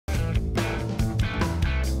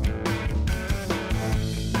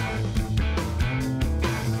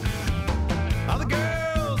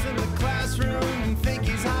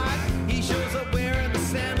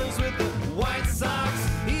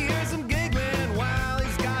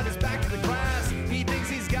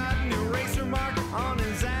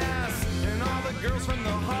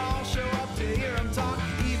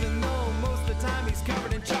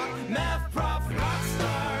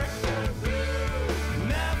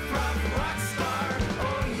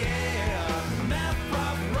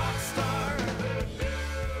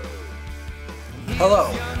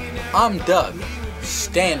Hello, I'm Doug,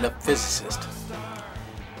 Stand-Up Physicist.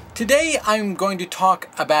 Today I'm going to talk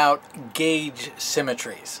about gauge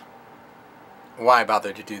symmetries. Why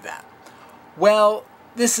bother to do that? Well,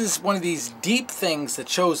 this is one of these deep things that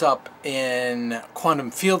shows up in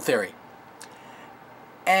quantum field theory.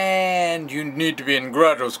 And you need to be in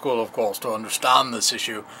graduate school, of course, to understand this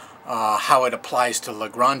issue, how it applies to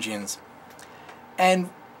Lagrangians.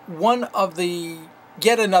 And one of the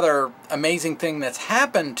yet another amazing thing that's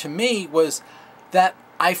happened to me was that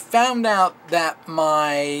I found out that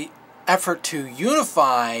my effort to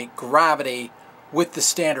unify gravity with the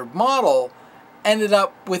standard model ended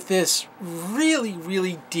up with this really,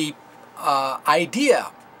 really deep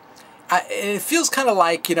idea. It feels kind of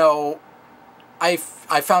like, you know, I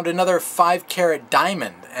found another 5-carat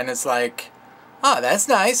diamond, and it's like, oh, that's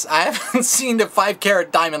nice. I haven't seen a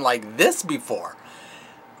 5-carat diamond like this before.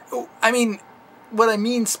 I mean, what I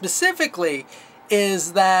mean specifically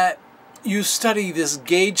is that you study this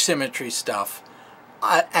gauge symmetry stuff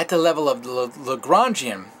at the level of the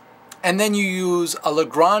Lagrangian, and then you use a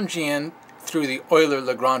Lagrangian through the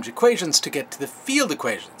Euler-Lagrange equations to get to the field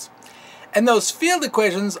equations. And those field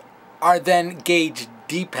equations are then gauge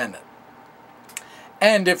dependent.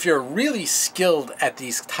 And if you're really skilled at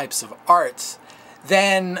these types of arts,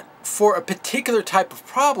 then for a particular type of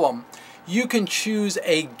problem, you can choose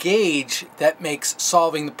a gauge that makes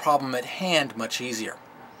solving the problem at hand much easier.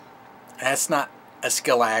 That's not a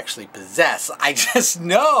skill I actually possess. I just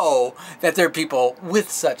know that there are people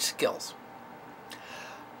with such skills.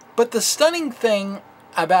 But the stunning thing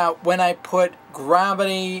about when I put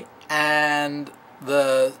gravity and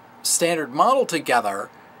the standard model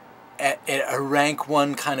together at a rank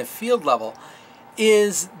 1 kind of field level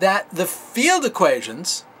is that the field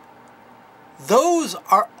equations, those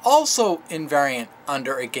are also invariant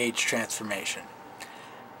under a gauge transformation.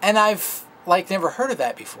 And I've never heard of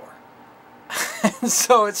that before.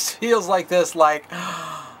 So it feels like this, like,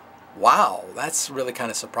 wow, that's really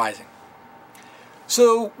kind of surprising.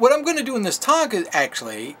 So what I'm going to do in this talk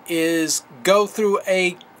actually is go through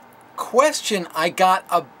a question I got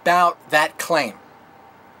about that claim.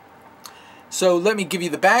 So let me give you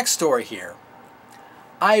the backstory here.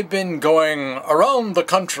 I've been going around the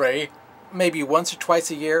country maybe once or twice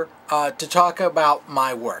a year to talk about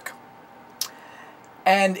my work.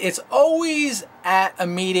 And it's always at a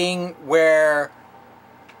meeting where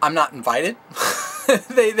I'm not invited.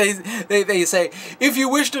 They say, if you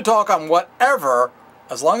wish to talk on whatever,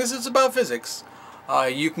 as long as it's about physics,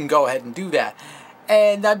 you can go ahead and do that.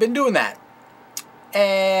 And I've been doing that.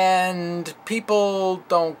 And people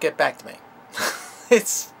don't get back to me.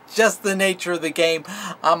 It's just the nature of the game.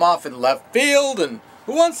 I'm off in left field, and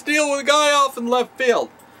who wants to deal with a guy off in left field?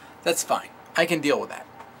 That's fine. I can deal with that.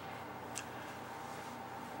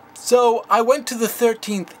 So I went to the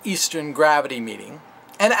 13th Eastern Gravity meeting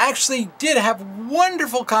and actually did have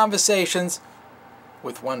wonderful conversations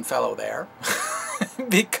with one fellow there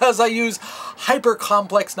because I use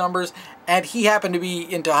hyper-complex numbers, and he happened to be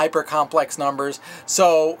into hyper-complex numbers.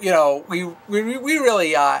 So, you know, we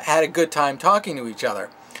really had a good time talking to each other.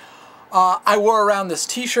 I wore around this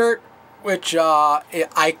t-shirt, which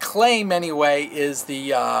I claim anyway is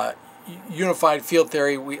the unified field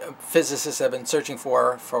theory physicists have been searching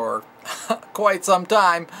for quite some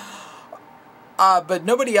time. But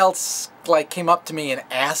nobody else came up to me and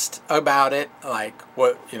asked about it, like,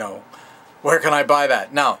 what, you know, where can I buy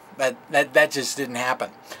that? No, that just didn't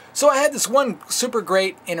happen. So I had this one super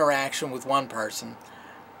great interaction with one person,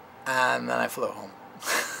 and then I flew home.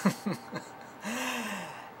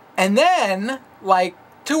 And then, like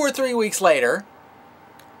 2 or 3 weeks later,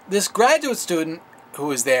 this graduate student who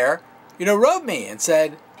was there, you know, wrote me and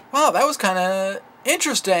said, wow, that was kind of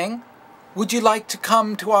interesting. Would you like to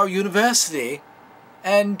come to our university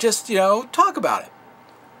and just, you know, talk about it?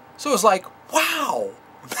 So it was like, wow,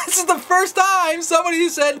 this is the first time somebody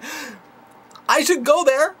said I should go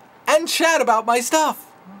there and chat about my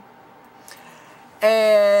stuff.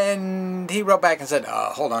 And he wrote back and said,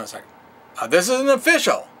 hold on a second. This isn't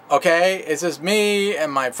official, okay? It's just me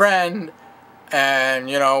and my friend, and,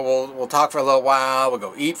 you know, we'll talk for a little while, we'll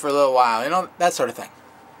go eat for a little while, you know, that sort of thing.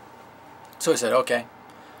 So I said, okay,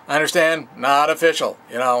 I understand, not official,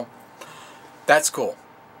 you know, that's cool.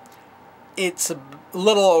 It's a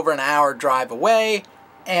little over an hour drive away,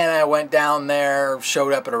 and I went down there,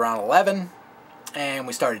 showed up at around 11, and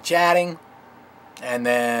we started chatting, and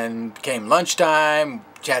then came lunchtime,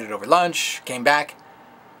 chatted over lunch, came back.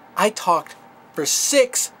 I talked for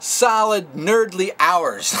 6 solid nerdly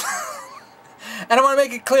hours. And I want to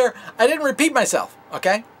make it clear, I didn't repeat myself,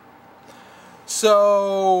 okay?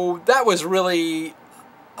 So that was really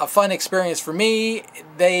a fun experience for me.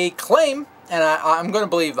 They claim, and I'm going to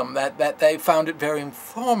believe them, that they found it very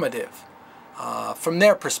informative from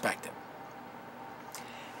their perspective.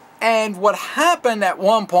 And what happened at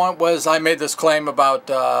one point was I made this claim about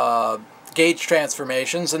gauge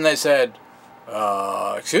transformations, and they said,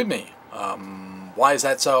 excuse me, why is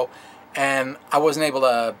that so? And I wasn't able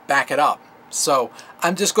to back it up. So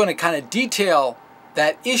I'm just going to kind of detail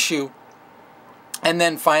that issue, and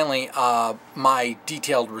then finally my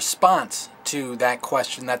detailed response to that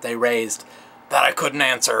question that they raised that I couldn't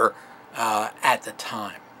answer at the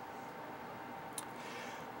time.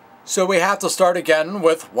 So we have to start again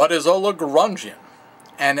with what is a Lagrangian?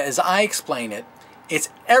 And as I explain it, it's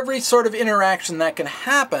every sort of interaction that can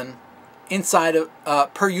happen inside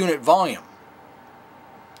of per unit volume.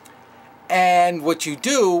 And what you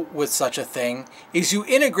do with such a thing is you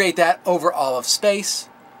integrate that over all of space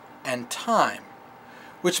and time,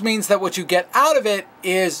 which means that what you get out of it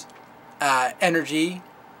is energy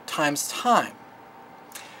times time.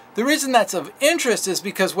 The reason that's of interest is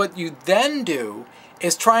because what you then do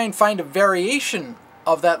is try and find a variation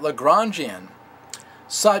of that Lagrangian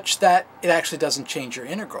such that it actually doesn't change your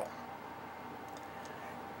integral.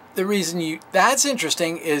 The reason that's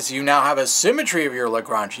interesting is you now have a symmetry of your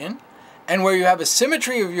Lagrangian, and where you have a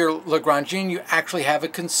symmetry of your Lagrangian, you actually have a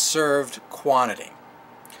conserved quantity.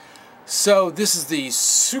 So this is the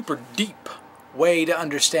super deep way to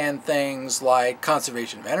understand things like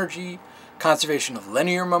conservation of energy, conservation of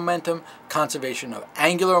linear momentum, conservation of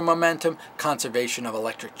angular momentum, conservation of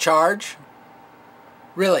electric charge.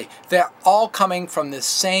 Really, they're all coming from the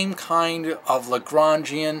same kind of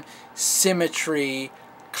Lagrangian symmetry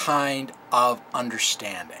kind of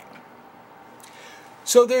understanding.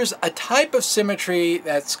 So there's a type of symmetry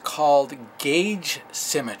that's called gauge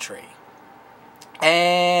symmetry.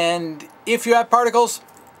 And if you have particles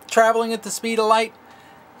traveling at the speed of light,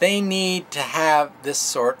 they need to have this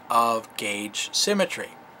sort of gauge symmetry.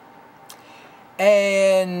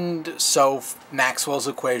 And so Maxwell's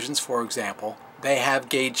equations, for example, they have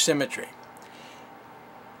gauge symmetry.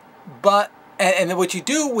 But, and then what you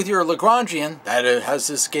do with your Lagrangian, that it has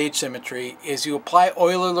this gauge symmetry, is you apply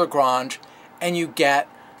Euler-Lagrange and you get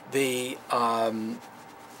the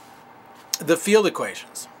field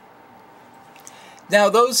equations. Now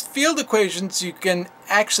those field equations, you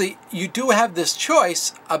do have this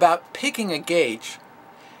choice about picking a gauge,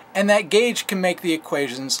 and that gauge can make the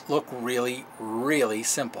equations look really, really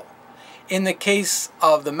simple. In the case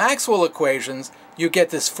of the Maxwell equations, you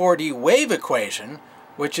get this 4D wave equation,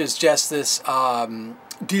 which is just this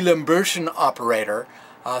D'Alembert operator,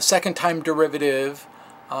 second time derivative,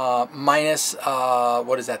 minus,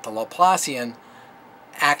 what is that, the Laplacian,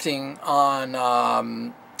 acting on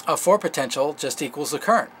a 4 potential just equals the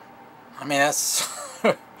current. I mean, that's,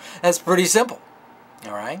 that's pretty simple,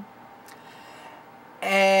 all right?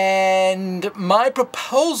 And my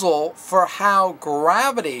proposal for how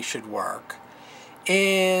gravity should work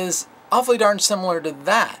is awfully darn similar to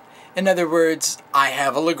that. In other words, I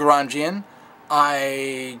have a Lagrangian,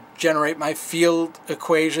 I generate my field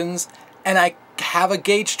equations, and I have a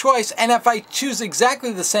gauge choice, and if I choose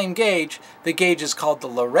exactly the same gauge, the gauge is called the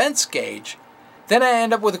Lorentz gauge, then I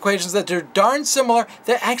end up with equations that are darn similar,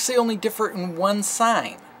 that actually only differ in one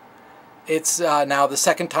sign. It's now the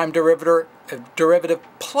second time derivative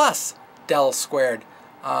plus del squared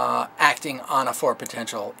acting on a 4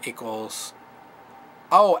 potential equals,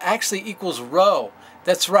 oh, actually equals rho.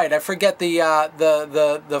 That's right, I forget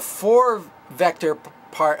the 4 vector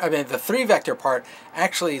part, I mean the 3 vector part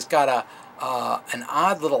actually has got an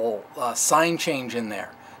odd little sign change in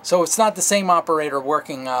there. So it's not the same operator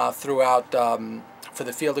working throughout for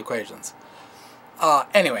the field equations.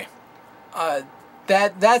 Anyway,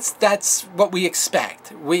 that's what we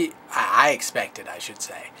expect. I expected, I should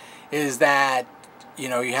say, is that you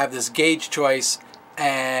have this gauge choice,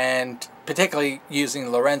 and particularly using the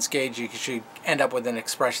Lorentz gauge, you should end up with an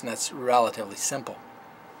expression that's relatively simple.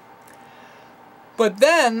 But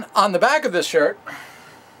then on the back of this shirt,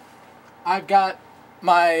 I've got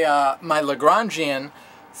my my Lagrangian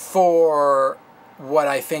for what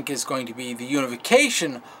I think is going to be the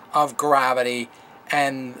unification of gravity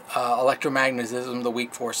and electromagnetism, the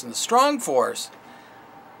weak force and the strong force.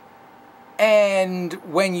 And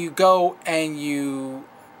when you go and you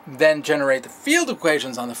then generate the field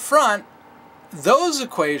equations on the front, those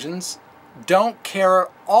equations don't care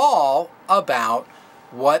at all about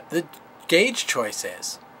what the gauge choice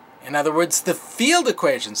is. In other words, the field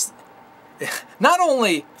equations, not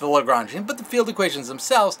only the Lagrangian, but the field equations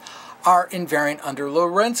themselves are invariant under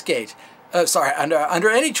Lorentz gauge. Under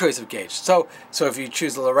any choice of gauge. So if you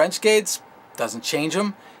choose the Lorentz gauge, doesn't change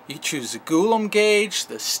them. You choose the Coulomb gauge,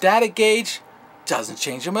 the static gauge, doesn't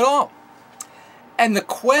change them at all. And the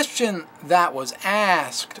question that was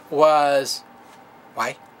asked was,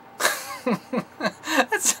 why?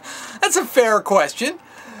 That's a fair question.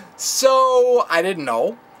 So I didn't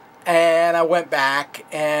know. And I went back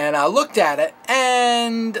and I looked at it,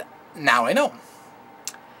 and now I know.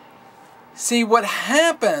 See, what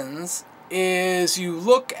happens is you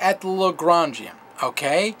look at the Lagrangian,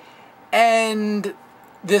 okay? And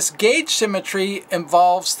this gauge symmetry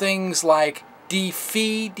involves things like d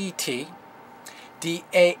phi dt,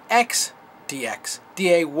 dax dx,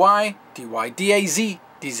 day dy, daz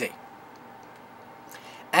dz.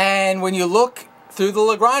 And when you look through the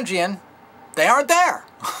Lagrangian, they aren't there.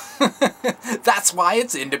 That's why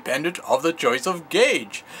it's independent of the choice of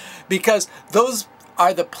gauge, because those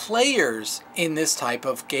are the players in this type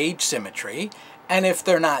of gauge symmetry, and if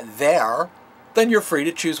they're not there, then you're free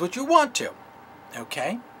to choose what you want to.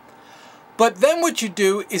 Okay? But then what you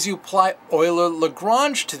do is you apply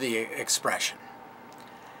Euler-Lagrange to the expression.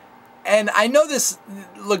 And I know this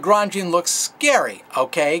Lagrangian looks scary,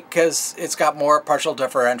 okay, because it's got more partial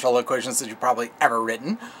differential equations than you've probably ever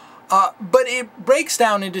written. But it breaks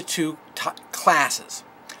down into two classes.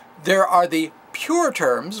 There are the pure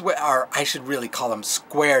terms, or I should really call them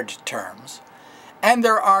squared terms, and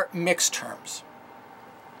there are mixed terms.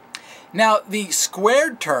 Now, the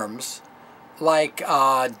squared terms, like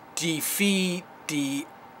d phi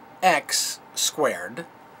dx squared,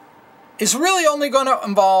 is really only going to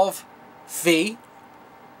involve phi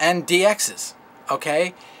and dx's,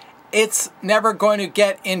 okay? It's never going to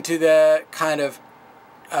get into the kind of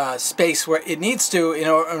space where it needs to in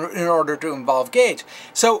order to involve gauge.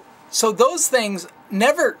 So those things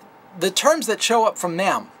never, the terms that show up from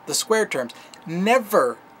them, the squared terms,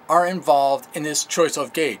 never are involved in this choice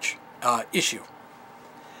of gauge issue.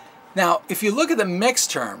 Now, if you look at the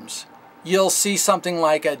mixed terms, you'll see something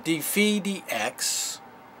like a d phi dx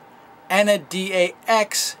and a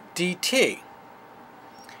dax dt.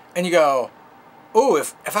 And you go, oh,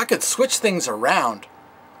 if I could switch things around.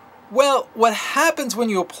 Well, what happens when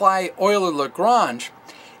you apply Euler-Lagrange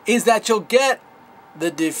is that you'll get the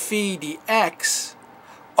d phi dx.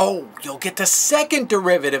 Oh, you'll get the second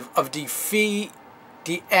derivative of d phi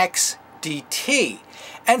dx dt.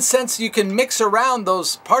 And since you can mix around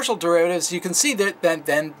those partial derivatives, you can see that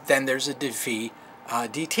then there's a d phi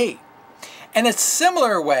dt. And a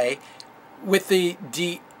similar way with the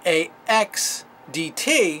dax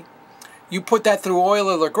dt, you put that through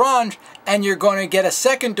Euler-Lagrange, and you're going to get a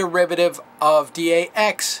second derivative of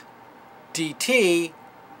dax dt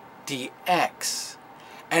dx.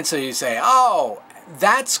 And so you say, oh,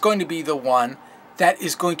 that's going to be the one that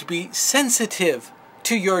is going to be sensitive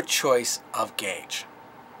to your choice of gauge.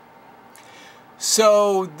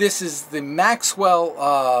 So this is the Maxwell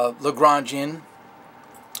Lagrangian.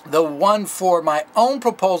 The one for my own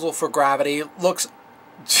proposal for gravity looks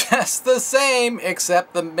just the same,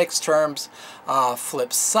 except the mixed terms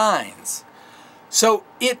flip signs. So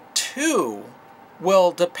it too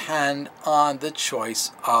will depend on the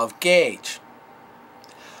choice of gauge.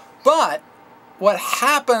 But what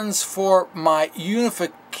happens for my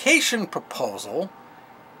unification proposal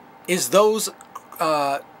is those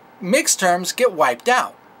mixed terms get wiped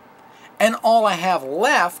out. And all I have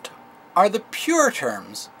left are the pure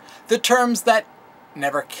terms, the terms that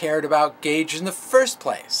never cared about gauge in the first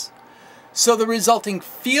place. So the resulting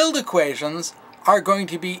field equations are going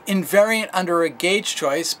to be invariant under a gauge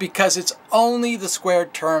choice because it's only the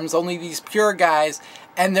squared terms, only these pure guys,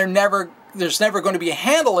 and there's never going to be a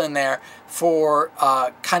handle in there for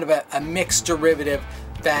kind of a mixed derivative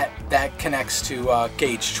that connects to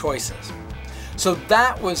gauge choices. So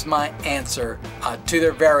that was my answer to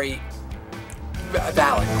their very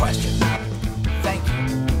valid question. Thank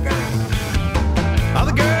you very much. All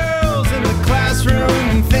the girls in the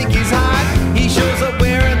classroom think he's hot. He shows up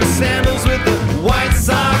wearing the sandals with the white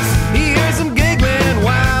socks. He hears them giggling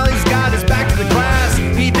while he's got his back to the class.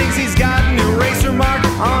 He thinks he's got an eraser mark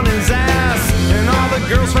on his ass. And all the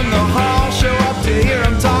girls from the hall show up to hear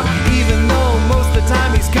him talk, even though most of the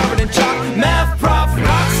time he's covered in chalk. Math prof,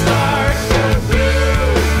 rock star.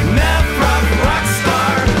 Math prof, rock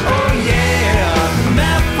star. Oh yeah,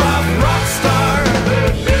 math prof, rock star.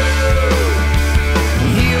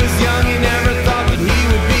 He was young, he never thought that he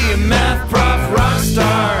would be a math prof rock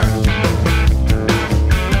star.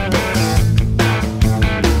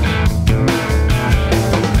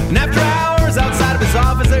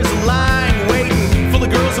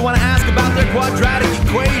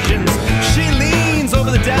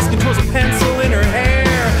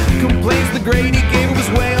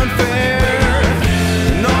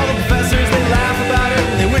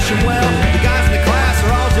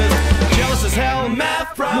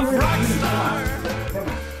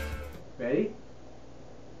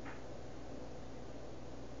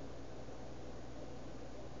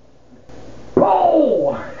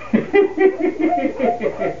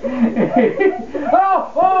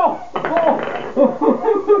 Oh, oh, oh.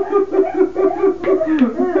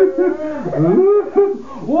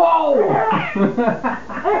 Whoa!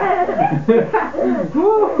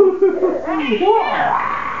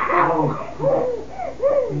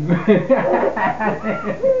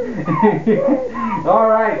 All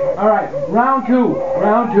right, round two.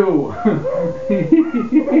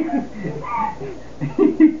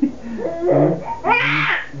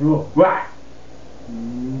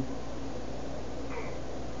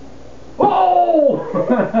 Oh!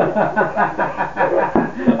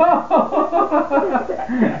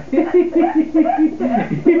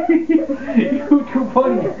 You're too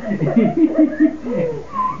funny.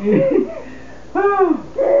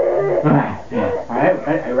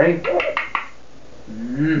 Alright, ready?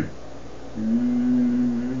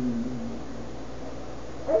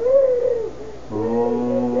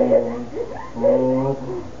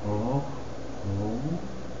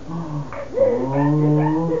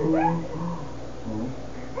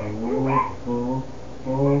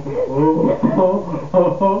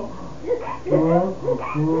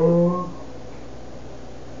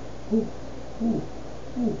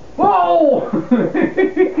 Whoa!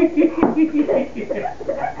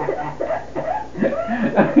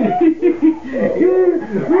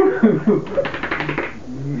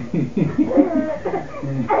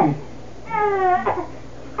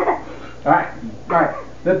 Alright.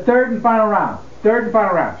 The third and final round.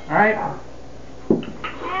 Alright?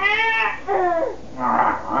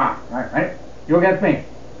 Alright, ready? You against me.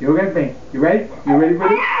 You ready? You ready for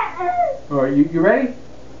this? Alright, you ready?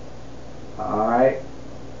 Alright.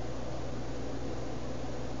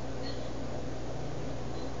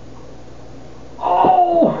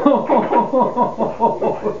 Oh!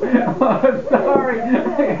 I'm sorry.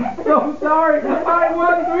 I'm so sorry. I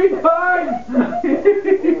won 3 times.